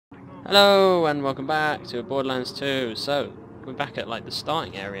Hello and welcome back to Borderlands 2. So, we're back at like the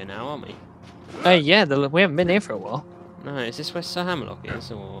starting area now, aren't we? Yeah, we haven't been here for a while. No, is this where Sir Hammerlock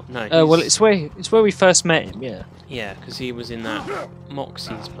is, or no? Well, it's where we first met him. Yeah. Yeah, because he was in that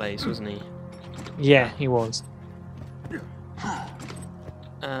Moxie's place, wasn't he? Yeah, he was.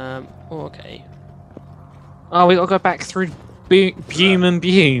 Oh, okay. Oh, we got to go back through Bume and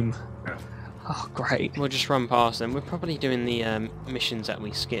Bume. Oh, great. We'll just run past them. We're probably doing the missions that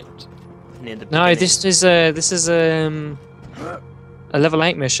we skipped near the No, beginning. this is a level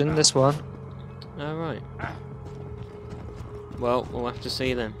 8 mission. This one. Oh, right. Well, we'll have to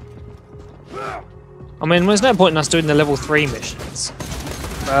see then. I mean, there's no point in us doing the level 3 missions.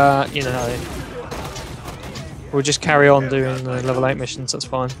 You know, we'll just carry on doing the level 8 missions. That's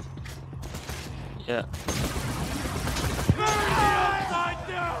fine. Yeah.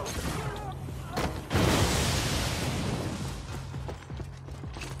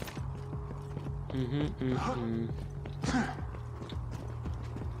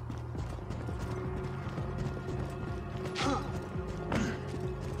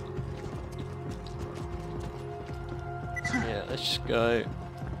 Yeah, let's just go.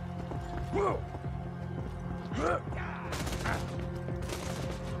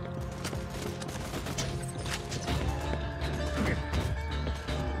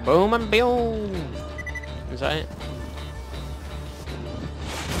 Boom and boom! Is that it?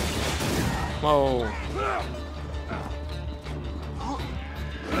 Whoa!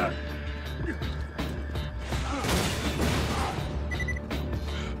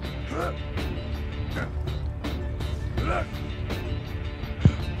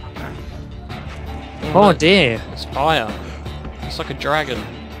 Oh dear! It's fire. It's like a dragon.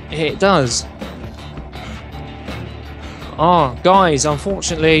 It does. Oh, guys,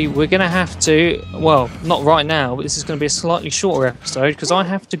 unfortunately, we're going to have to... Well, not right now, but this is going to be a slightly shorter episode because I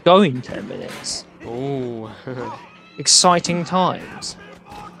have to go in 10 minutes. Ooh. Exciting times.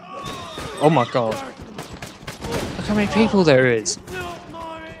 Oh my god. Look how many people there is.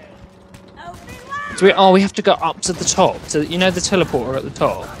 We have to go up to the top. To, you know the teleporter at the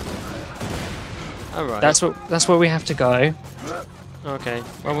top? Alright. That's where we have to go. Okay.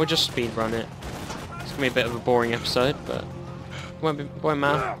 Well, we'll just speed run it. It's gonna be a bit of a boring episode, but won't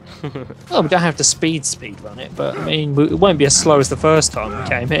matter. Well, we don't have to speed run it, but I mean, it won't be as slow as the first time we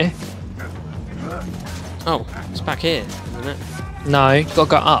came here. Oh, it's back here, isn't it? No, you gotta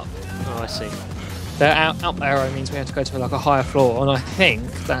go up. Oh, I see. The up arrow means we have to go to like a higher floor, and I think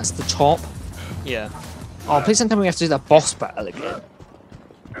that's the top. Yeah. Oh, please don't tell me we have to do that boss battle again.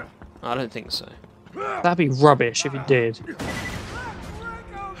 I don't think so. That'd be rubbish if you did.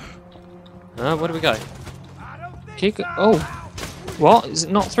 Where do we go? Oh, what? Is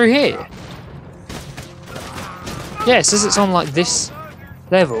it not through here? Yeah, it says it's on like this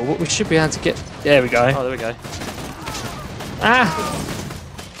level, but we should be able to get... There we go. Oh, there we go.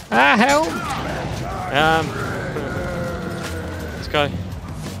 Ah, help! Let's go.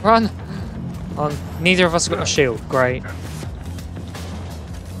 Run! Neither of us have got a shield. Great.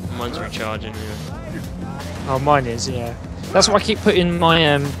 Mine's recharging here. Oh, mine is, yeah. That's what I keep putting my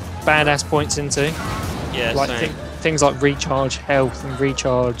badass points into. Yeah, Like same. things like recharge health and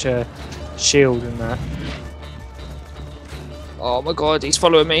recharge shield and that. Oh my god, he's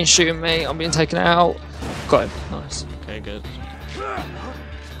following me and shooting me. I'm being taken out. Got him. Nice. Okay, good.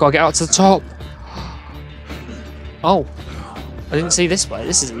 Gotta get out to the top. Oh. I didn't see this way.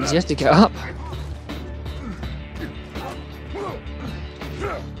 This is easy. You have to get up.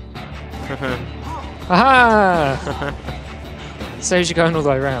 Aha! Saves you going all the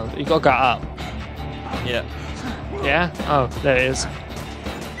way around. You gotta go up. Yeah. Yeah? Oh, there it is.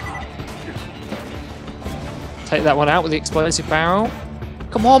 Take that one out with the explosive barrel.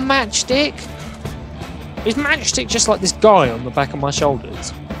 Come on, Matchstick! Is Matchstick just like this guy on the back of my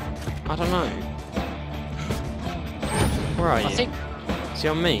shoulders? I don't know. Where are you? I think... Is he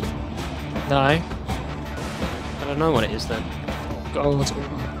on me? No. I don't know what it is then. God.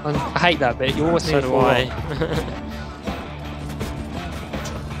 I hate that bit. You always So need do to I.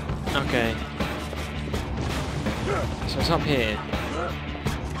 Okay. So it's up here.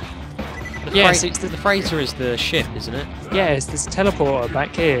 Yes, the freighter is the ship, isn't it? yeah, it's this teleporter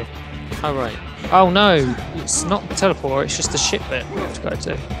back here. Oh, right. Oh no, it's not the teleporter, it's just the ship bit we have to go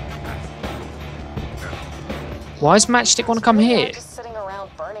to. Why does Matchstick want to come here? Just sitting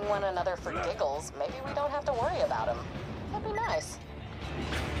around burning one another for giggles. Maybe we don't have to worry about him. That'd be nice.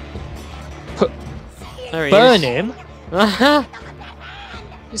 There he Burn is. him?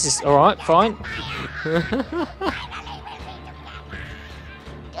 This is alright, fine.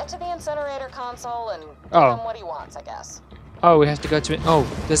 Get to the incinerator console and give Oh. him what he wants, I guess. Oh, we have to go to it. Oh,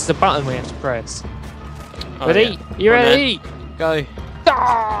 there's the button we have to press. Oh, Ready? yeah. You Come on, ready? then. Go.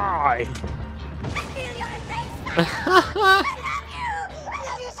 Die!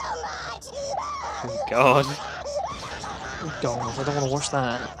 God. God, I don't want to watch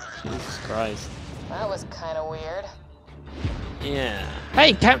that. Jesus Christ. That was kind of weird. Yeah.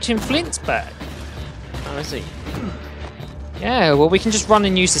 Hey, Captain Flint's back. Oh, I see. Yeah, well, we can just run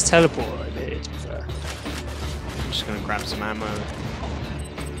and use this teleport over here. To be fair. I'm just gonna grab some ammo.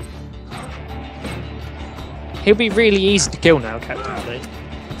 He'll be really easy to kill now, Captain Flint.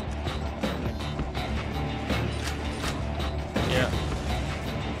 Yeah.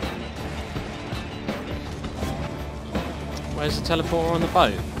 Where's the teleporter on the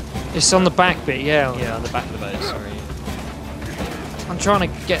boat? It's on the back bit, yeah. Yeah, on the back of the boat, sorry. I'm trying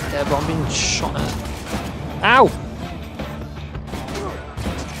to get there, but I'm being shot at. Ow!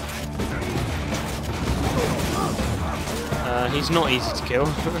 He's not easy to kill.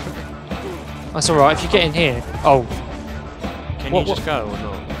 That's alright, if you get in here. Oh, Can What- you just go or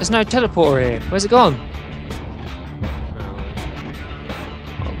not? there's no teleporter here. Where's it gone?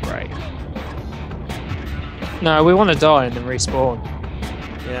 Oh, Oh, great. No, we want to die and then respawn.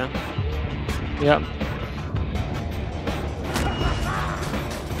 yeah. Yep.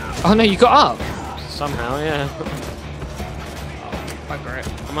 Oh no, you got up! Somehow, yeah. Oh, great.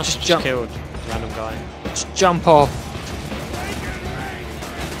 I must have just jump. killed a random guy. Just jump off.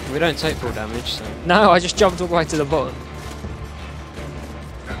 We don't take full damage, so. No, I just jumped all the way to the bottom.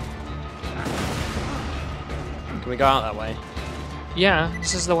 Can we go out that way? Yeah,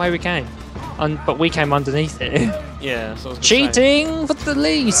 this is the way we came. But we came underneath it. Yeah, so I was gonna say. Cheating for the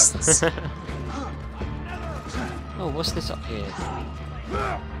least! Oh, what's this up here?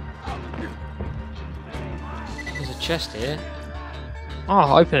 There's a chest here.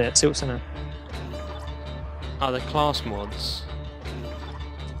 Oh, open it, see what's in it. Oh, they're class mods.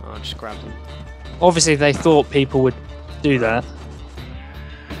 Oh, I'll just grab them. Obviously, they thought people would do that.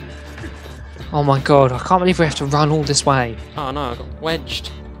 Oh my god, I can't believe we have to run all this way. Oh no, I got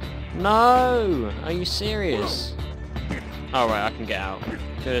wedged. No! Are you serious? Oh right, I can get out.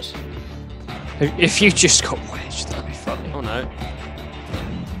 Good. If you just got wedged, that'd be funny. Oh no.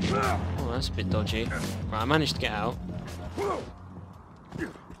 Oh, that's a bit dodgy. Right, I managed to get out. Oh,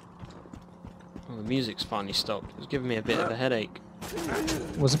 the music's finally stopped. It was giving me a bit of a headache.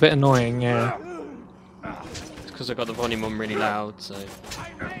 It was a bit annoying, yeah. It's because I got the volume on really loud, so...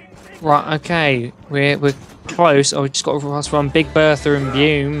 Right, okay, we're close. Oh, we just got to run Big Bertha and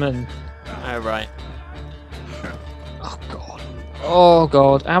Bume and... Oh right. Oh god. Oh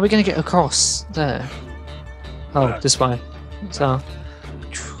god, how are we going to get across there? Oh, this way. So...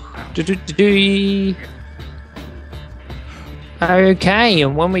 Okay,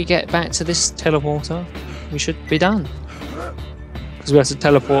 and when we get back to this teleporter, we should be done. Because we have to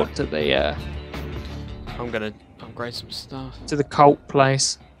teleport to the I'm gonna upgrade some stuff. cult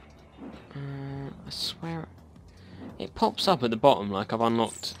place. I swear... It pops up at the bottom like I've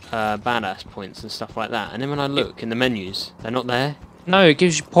unlocked badass points and stuff like that, and then when I look in the menus, they're not there. No, it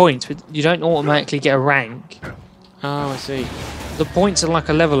gives you points, but you don't automatically get a rank. Oh, I see. The points are like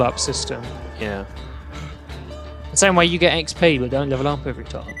a level up system. Yeah. The same way you get XP, but don't level up every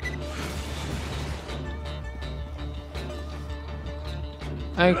time.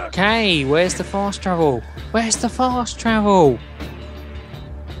 Okay, where's the fast travel? Where's the fast travel?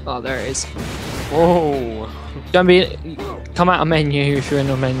 Oh, there it is. Whoa! Don't be... Come out of menu if you're in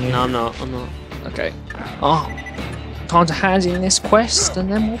a menu. No, I'm not. I'm not. Okay. Oh, time to hand in this quest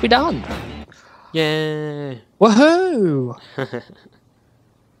and then we'll be done. Yeah. Woohoo!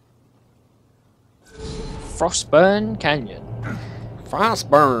 Frostburn Canyon.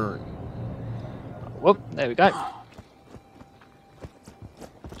 Frostburn. Whoop, there we go.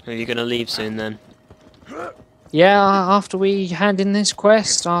 Are you gonna leave soon then? Yeah, after we hand in this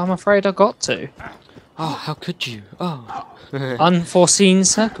quest, I'm afraid I got to. Oh, how could you? Oh. Unforeseen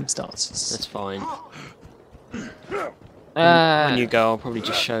circumstances. That's fine. Uh, When you go, I'll probably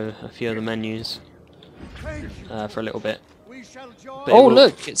just show a few of the menus for a little bit. But it oh, will-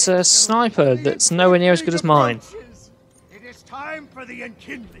 look, it's a sniper that's nowhere near as good as mine. It is time for the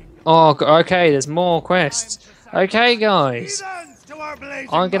enkindling. Oh, okay, there's more quests. Okay, guys, Heathens to our blazing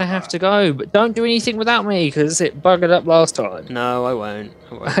I'm gonna have mother. to go, but don't do anything without me because it buggered up last time. No, I won't.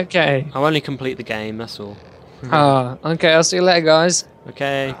 I won't. Okay. I'll only complete the game, that's all. Okay, I'll see you later, guys.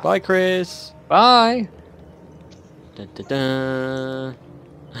 Okay, bye Chris! Bye. Da, da, da.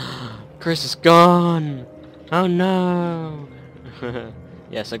 Chris is gone! Oh no!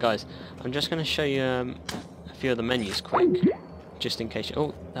 Yeah, so guys, I'm just going to show you a few of the menus quick, just in case you...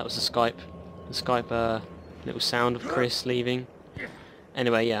 Oh, that was the Skype Little sound of Chris leaving.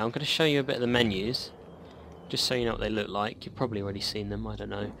 Anyway, yeah, I'm going to show you a bit of the menus, just so you know what they look like. You've probably already seen them, I don't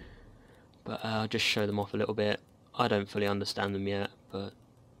know. But I'll just show them off a little bit. I don't fully understand them yet, but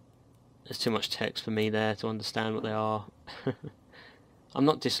there's too much text for me there to understand what they are. I'm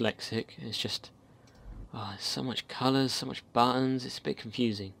not dyslexic, it's just... oh, there's so much colours, so much buttons, it's a bit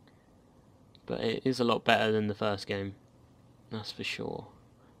confusing. But it is a lot better than the first game, that's for sure.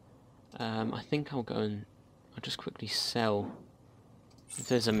 I think I'll go and... I'll just quickly sell... if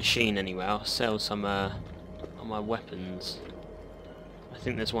there's a machine anywhere, I'll sell some of my weapons. I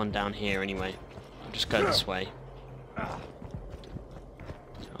think there's one down here anyway. I'll just go this way.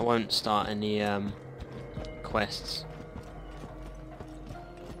 I won't start any quests.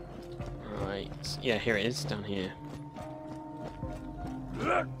 Right, yeah, here it is, down here.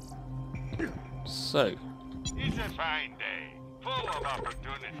 So, It's a fine day, full of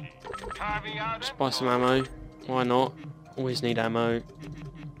opportunity. Carving out just buy some ammo. Why not? Always need ammo.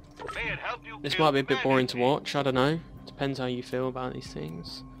 May it help you This kill might be a bit boring to many watch, I don't know. Depends how you feel about these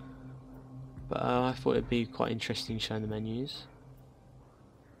things. But I thought it'd be quite interesting showing the menus.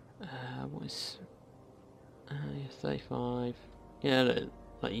 What is... yeah, 35... yeah, look,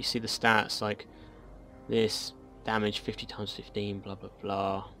 like you see the stats, like this, damage 50 times 15, blah blah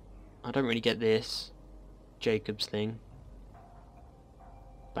blah. I don't really get this. Jacob's thing.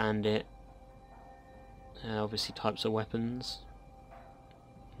 Bandit. Obviously types of weapons.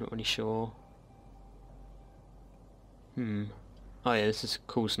 Not really sure. Oh yeah, this is a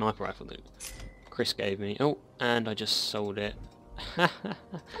cool sniper rifle that Chris gave me. Oh, and I just sold it.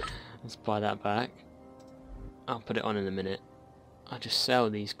 Let's buy that back. I'll put it on in a minute. I just sell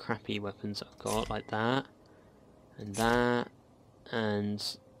these crappy weapons I've got, like that,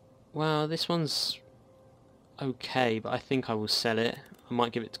 and well, this one's okay, but I think I will sell it. I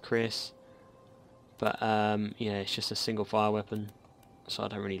might give it to Chris, but yeah, it's just a single fire weapon, so I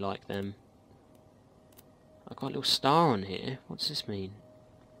don't really like them. I've got a little star on here. What does this mean?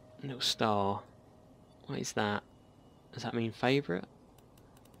 A little star. What is that? Does that mean favourite?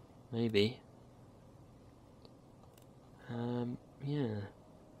 Maybe. Yeah.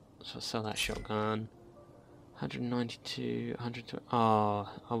 So I'll sell that shotgun. 192, 120. Oh,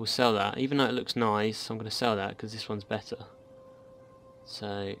 I will sell that. Even though it looks nice, I'm going to sell that because this one's better.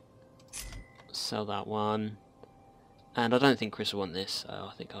 So, sell that one. And I don't think Chris will want this, so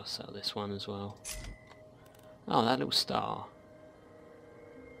I think I'll sell this one as well. Oh, that little star.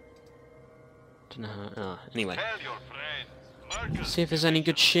 Don't know how... oh, anyway. Tell your friends, Marcus See if there's any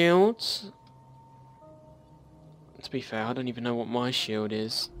good shields. To be fair, I don't even know what my shield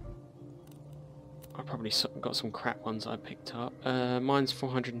is. I probably got some crap ones I picked up. Mine's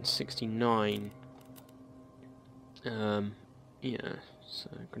 469. Yeah, so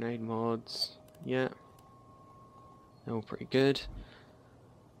grenade mods, yeah. They're all pretty good.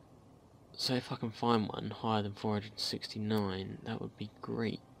 So if I can find one higher than 469, that would be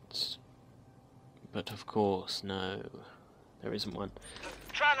great. But of course, no, there isn't one.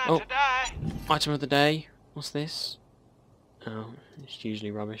 Try not to die. Item of the day. What's this? Oh, it's usually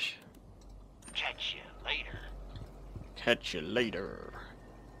rubbish. Catch you later. Catch you later.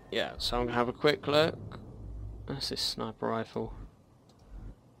 Yeah, so I'm gonna have a quick look. That's this sniper rifle.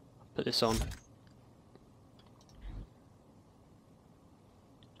 Put this on.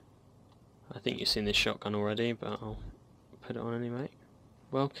 I think you've seen this shotgun already, but I'll put it on anyway.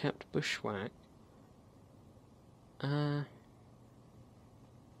 Well kept bushwhack. Oh.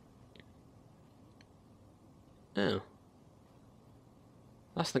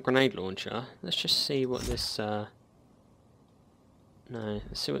 That's the grenade launcher. Let's just see what this, no,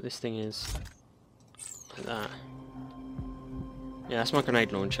 let's see what this thing is. Like that. Yeah, that's my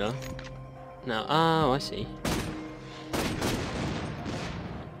grenade launcher. Now, oh, I see.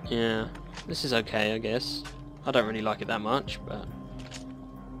 Yeah, this is okay, I guess. I don't really like it that much, but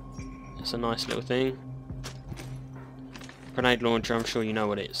it's a nice little thing. Grenade launcher, I'm sure you know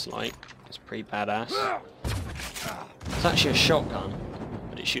what it's like. It's pretty badass. It's actually a shotgun,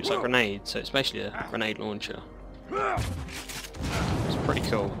 but it shoots like grenades, so it's basically a grenade launcher. It's pretty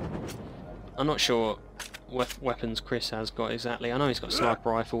cool. I'm not sure what weapons Chris has got exactly. I know he's got a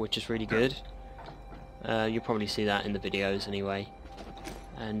sniper rifle, which is really good. You'll probably see that in the videos anyway.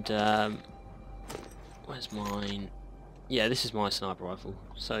 And where's mine? Yeah, this is my sniper rifle.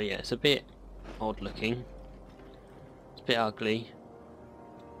 So yeah, it's a bit odd looking. It's a bit ugly,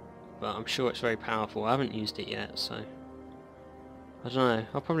 but I'm sure it's very powerful. I haven't used it yet, so I don't know.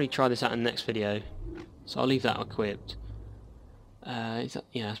 I'll probably try this out in the next video, so I'll leave that equipped. Yeah,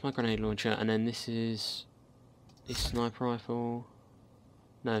 that's my grenade launcher, and then this is this sniper rifle.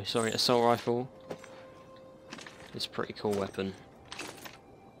 No, sorry, assault rifle. It's a pretty cool weapon.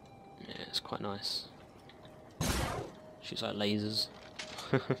 Yeah, it's quite nice. Shoots like lasers.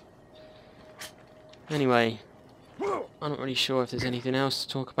 Anyway, I'm not really sure if there's anything else to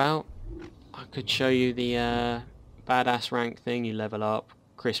talk about. I could show you the badass rank thing. You level up.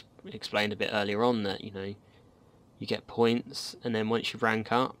 Chris explained a bit earlier on that, you know, you get points, and then once you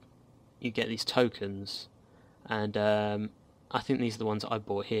rank up, you get these tokens. And I think these are the ones that I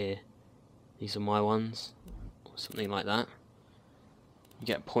bought here. These are my ones, or something like that. You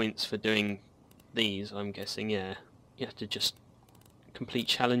get points for doing these, I'm guessing, yeah. You have to just complete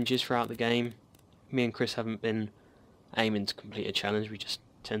challenges throughout the game. Me and Chris haven't been aiming to complete a challenge, we just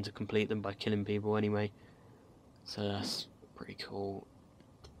tend to complete them by killing people anyway. So that's pretty cool.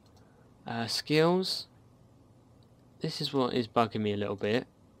 Skills. This is what is bugging me a little bit.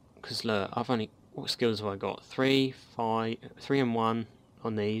 Because look, I've only... What skills have I got? 3, 5, 3 and 1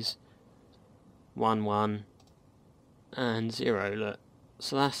 on these. 1, 1. And 0, look.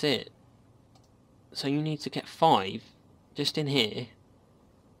 So that's it. So you need to get 5 just in here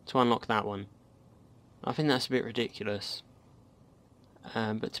to unlock that one. I think that's a bit ridiculous.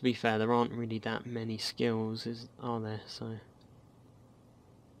 But to be fair, there aren't really that many skills, are there? So,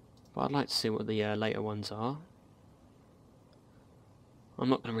 but I'd like to see what the later ones are. I'm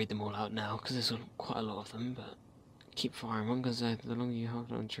not going to read them all out now because there's quite a lot of them, but keep firing one because the longer you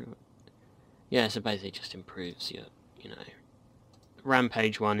hold on to it. Yeah, so basically just improves your, you know.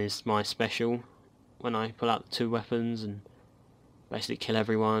 Rampage one is my special, when I pull out the 2 weapons and basically kill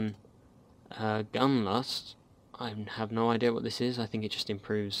everyone. Gunlust, I have no idea what this is. I think it just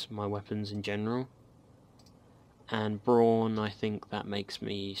improves my weapons in general. And Brawn, I think that makes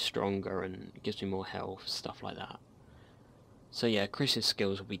me stronger and gives me more health, stuff like that. So yeah, Chris's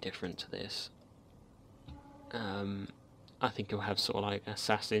skills will be different to this. I think he'll have sort of like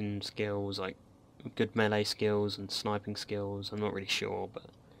assassin skills, like good melee skills and sniping skills. I'm not really sure, but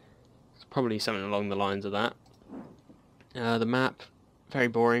it's probably something along the lines of that. The map, very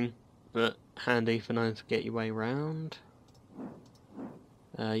boring, but handy for knowing to get your way around.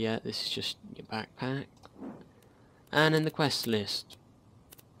 Yeah, this is just your backpack. And in the quest list,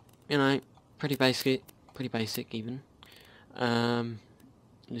 you know, pretty basic even.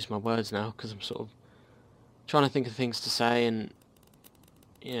 Lose my words now because I'm sort of trying to think of things to say, and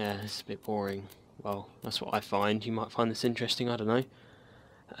yeah, it's a bit boring. Well, that's what I find. You might find this interesting, I don't know.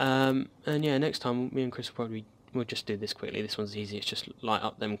 And yeah, next time me and Chris we'll just do this quickly. This one's easy. It's just light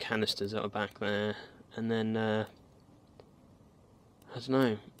up them canisters that are back there, and then I don't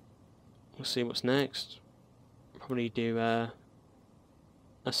know. We'll see what's next. Probably do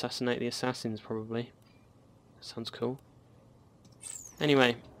assassinate the assassins. Probably. Sounds cool.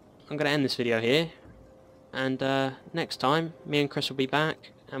 Anyway, I'm going to end this video here, and next time me and Chris will be back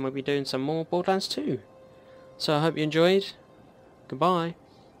and we'll be doing some more Borderlands 2. So I hope you enjoyed. Goodbye.